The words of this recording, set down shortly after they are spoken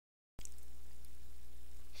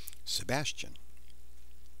Sebastian.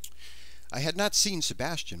 I had not seen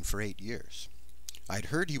Sebastian for 8 years. I had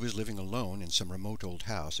heard he was living alone in some remote old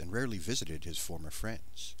house and rarely visited his former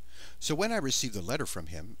friends. So when I received a letter from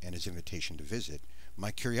him and his invitation to visit,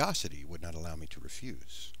 my curiosity would not allow me to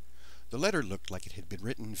refuse. The letter looked like it had been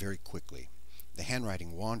written very quickly. The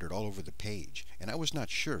handwriting wandered all over the page, and I was not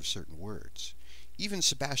sure of certain words. Even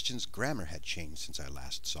Sebastian's grammar had changed since I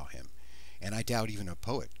last saw him, and I doubt even a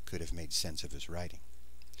poet could have made sense of his writing.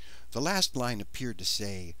 The last line appeared to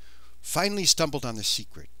say, "Finally stumbled on the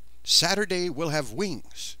secret. Saturday will have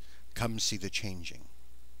wings. Come see the changing."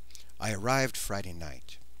 I arrived Friday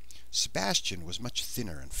night. Sebastian was much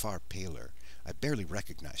thinner and far paler. I barely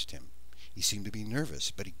recognized him. He seemed to be nervous,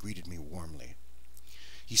 but he greeted me warmly.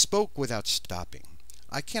 He spoke without stopping.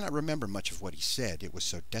 I cannot remember much of what he said, it was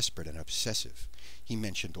so desperate and obsessive. He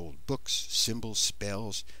mentioned old books, symbols,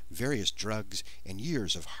 spells, various drugs, and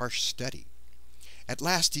years of harsh study. At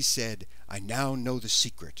last he said, "I now know the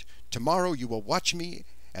secret. Tomorrow you will watch me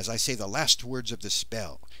as I say the last words of the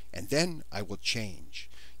spell, and then I will change.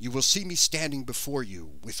 You will see me standing before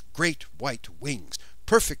you with great white wings,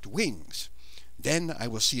 perfect wings. Then I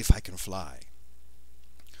will see if I can fly."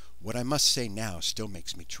 What I must say now still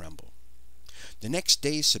makes me tremble. The next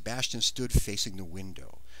day Sebastian stood facing the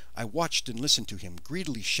window. I watched and listened to him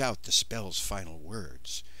greedily shout the spell's final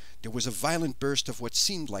words. There was a violent burst of what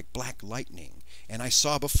seemed like black lightning, and I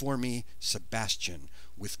saw before me Sebastian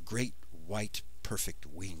with great white perfect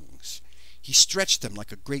wings. He stretched them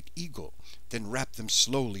like a great eagle, then wrapped them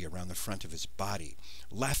slowly around the front of his body,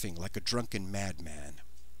 laughing like a drunken madman.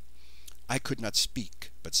 I could not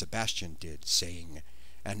speak, but Sebastian did, saying,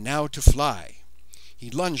 "And now to fly." He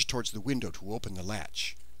lunged towards the window to open the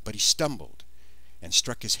latch, but he stumbled and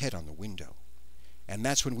struck his head on the window. And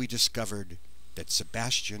that's when we discovered that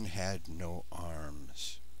Sebastian had no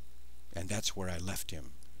arms. And that's where I left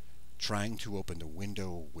him, trying to open the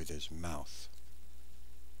window with his mouth.